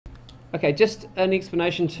Okay, just an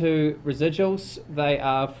explanation to residuals. They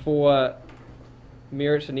are for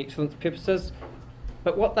merit and excellence purposes,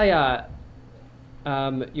 but what they are,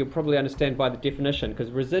 you'll probably understand by the definition,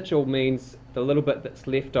 because residual means the little bit that's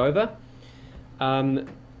left over.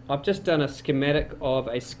 I've just done a schematic of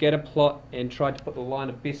a scatter plot and tried to put the line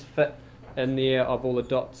of best fit in there of all the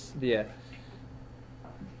dots there.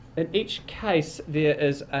 In each case, there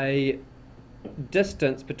is a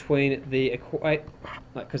distance between the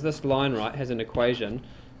because this line, right, has an equation,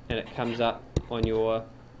 and it comes up on your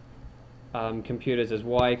computers as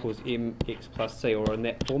y equals mx plus c, or in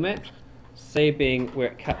that format. C being where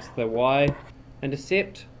it cuts the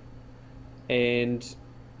y-intercept, and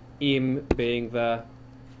m being the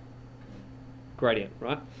gradient,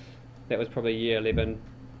 right? That was probably year 11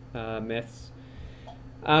 maths.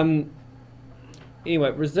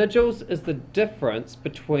 Anyway, residuals is the difference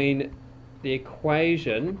between the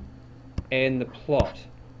equation and the plot.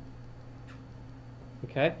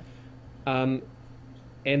 Okay, and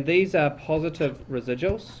these are positive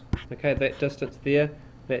residuals. Okay, that distance there,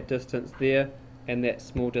 and that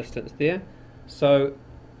small distance there. So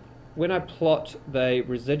when I plot the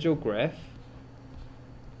residual graph,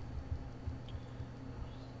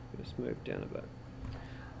 just move down a bit.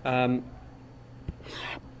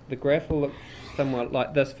 The graph will look somewhat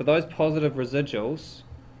like this. For those positive residuals,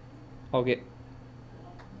 I'll get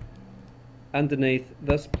underneath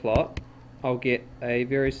this plot, I'll get a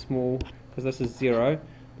very small, because this is 0,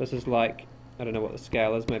 this is like, I don't know what the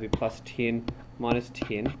scale is, maybe plus 10, minus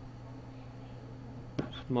 10,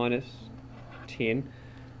 minus 10.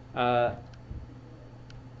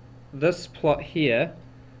 This plot here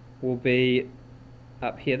will be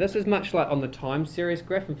up here. This is much like on the time series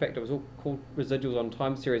graph. In fact, it was all called residuals on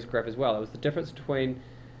time series graph as well. It was the difference between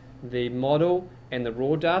the model and the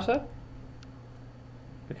raw data.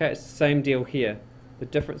 Okay, it's the same deal here. The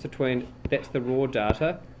difference between, that's the raw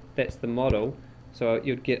data, that's the model. So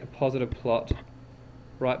you'd get a positive plot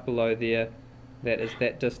right below there. That is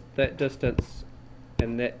that distance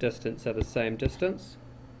and that distance are the same distance.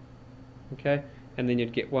 Okay, and then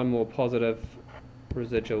you'd get one more positive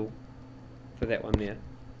residual for that one there.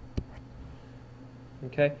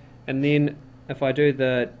 Okay, and then if I do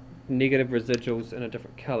the negative residuals in a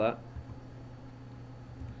different color,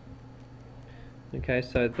 okay,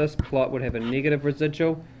 so this plot would have a negative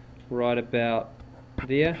residual right about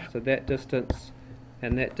there, so that distance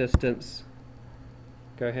and that distance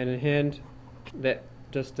go hand in hand, that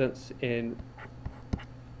distance, and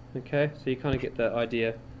okay, so you kind of get the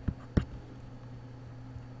idea.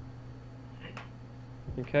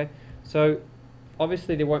 Okay, so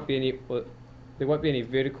obviously there won't be any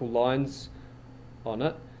vertical lines on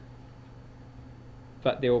it,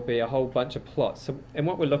 but there will be a whole bunch of plots. So, and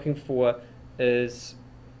what we're looking for is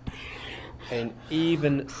an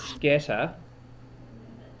even scatter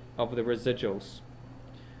of the residuals.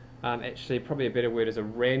 Actually, probably a better word is a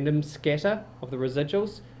random scatter of the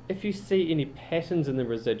residuals. If you see any patterns in the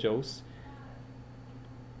residuals,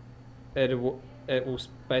 it will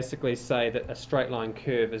basically say that a straight line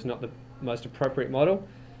curve is not the most appropriate model.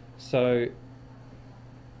 So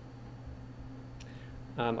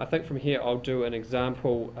I think from here I'll do an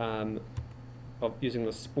example of using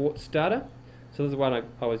the sports data. So this is one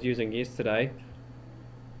I was using yesterday,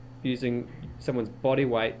 using someone's body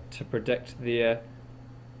weight to predict their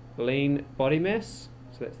lean body mass.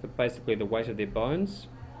 So that's basically the weight of their bones.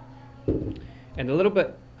 And a little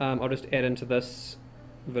bit I'll just add into this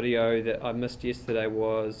video that I missed yesterday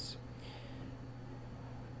was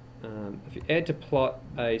if you add to plot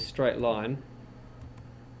a straight line,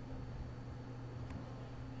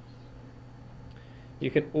 you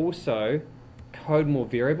can also code more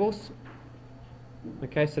variables.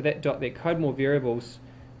 Okay, so that dot there, code more variables,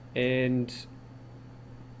 and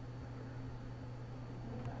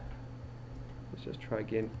let's just try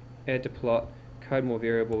again, add to plot, code more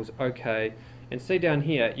variables, okay, and see down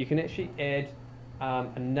here you can actually add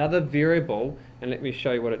another variable, and let me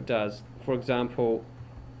show you what it does. For example,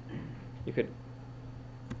 you could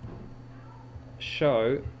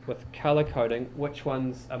show with color coding which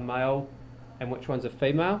ones are male and which ones are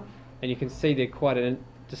female, and you can see they're quite a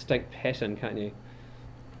distinct pattern, can't you?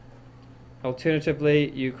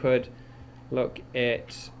 Alternatively, you could look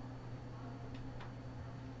at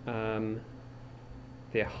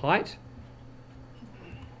their height,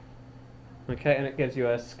 okay, and it gives you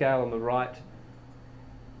a scale on the right.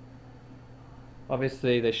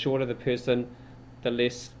 Obviously, the shorter the person, the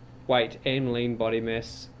less weight and lean body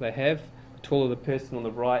mass they have. The taller the person on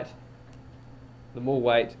the right, the more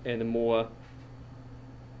weight and the more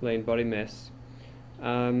lean body mass.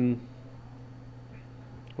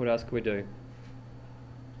 What else can we do?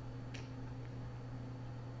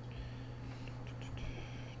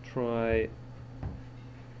 try,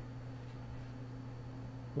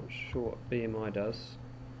 not sure what BMI does.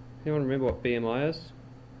 Anyone remember what BMI is?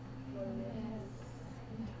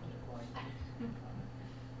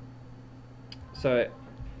 So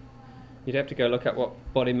you'd have to go look up what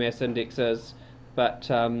body mass index is, but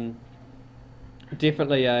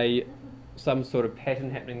definitely some sort of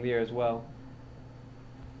pattern happening there as well.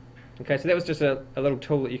 Okay, so that was just a little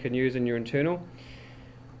tool that you can use in your internal.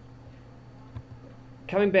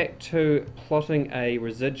 Coming back to plotting a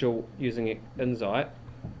residual using iNZight,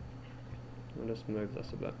 I'll just move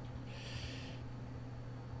this a bit.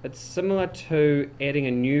 It's similar to adding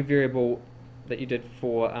a new variable that you did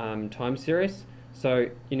for time series. So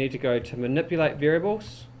you need to go to manipulate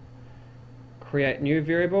variables, create new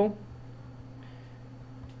variable,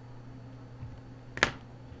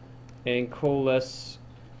 and call this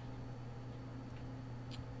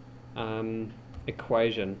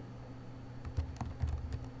equation.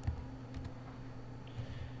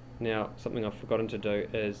 Now, something I've forgotten to do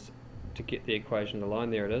is to get the equation to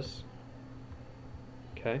line. There it is.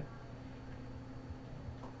 Okay.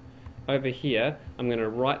 Over here, I'm going to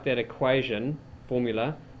write that equation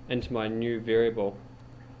formula into my new variable.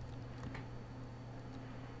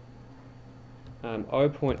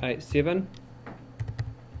 0.87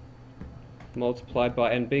 multiplied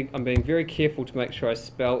by, and I'm being very careful to make sure I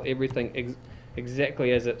spell everything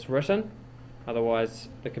exactly as it's written, otherwise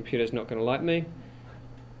the computer's not going to like me,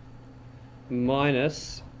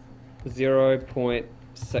 minus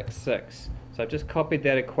 0.66. So I've just copied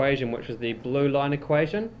that equation, which is the blue line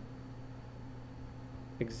equation,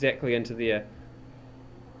 exactly into there.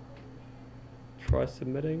 Try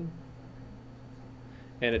submitting.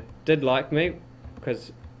 And it did like me,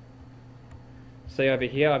 because see over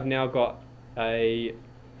here I've now got a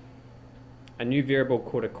new variable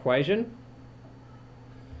called equation.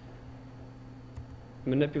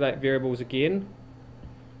 Manipulate variables again,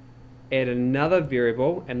 add another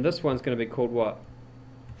variable, and this one's going to be called what?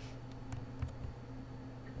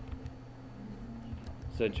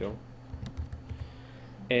 Residual.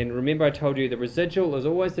 And remember, I told you the residual is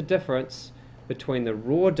always the difference between the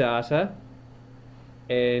raw data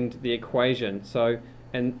and the equation. So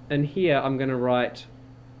in here I'm going to write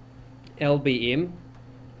LBM,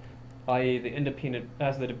 i.e. the independent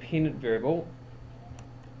as the dependent variable,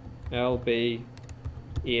 LBM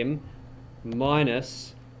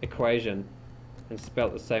minus equation, and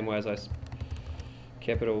spelt the same way as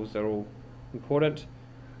capitals are all important.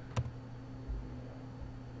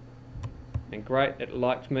 And great, it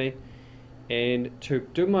liked me. And to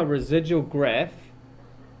do my residual graph,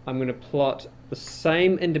 I'm going to plot the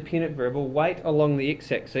same independent variable, weight, along the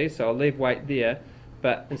x-axis, so I'll leave weight there,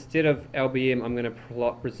 but instead of LBM I'm going to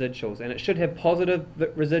plot residuals, and it should have positive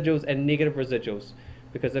residuals and negative residuals,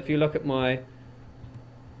 because if you look at my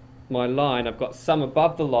line, I've got some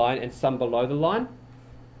above the line and some below the line.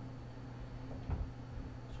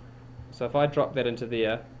 So if I drop that into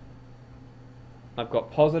there, I've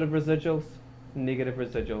got positive residuals, negative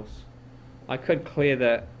residuals. I could clear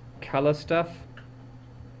the color stuff,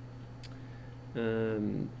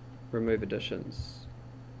 remove additions.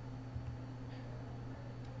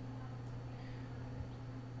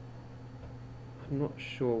 I'm not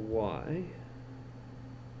sure why.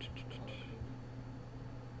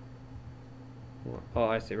 Oh,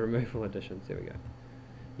 I see, removal additions, there we go.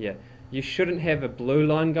 Yeah, you shouldn't have a blue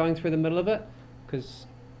line going through the middle of it, because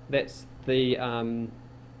that's the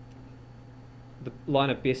line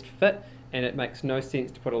of best fit, and it makes no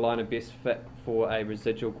sense to put a line of best fit for a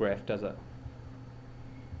residual graph, does it?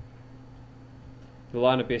 The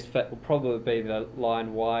line of best fit will probably be the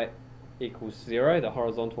line y equals 0, the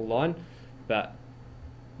horizontal line, but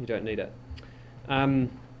you don't need it. So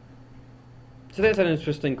that's an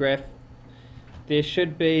interesting graph. There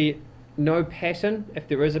should be no pattern. If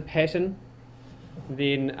there is a pattern,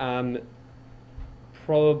 then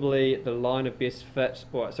probably the line of best fit,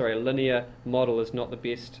 or sorry, a linear model is not the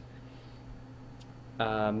best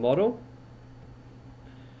model.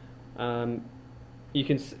 You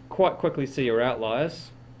can quite quickly see your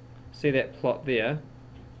outliers. See that plot there?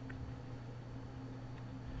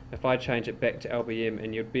 If I change it back to LBM,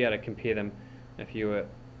 and you'd be able to compare them if you were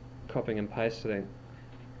copying and pasting.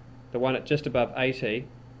 The one at just above 80,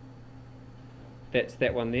 that's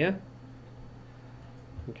that one there.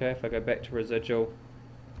 Okay, if I go back to residual,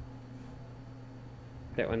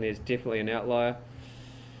 that one there is definitely an outlier.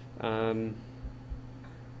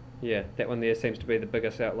 Yeah, that one there seems to be the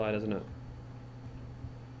biggest outlier, doesn't it?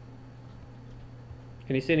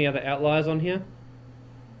 Can you see any other outliers on here?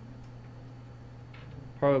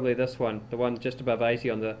 Probably this one, the one just above 80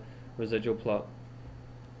 on the residual plot.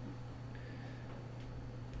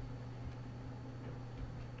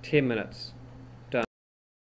 10 minutes.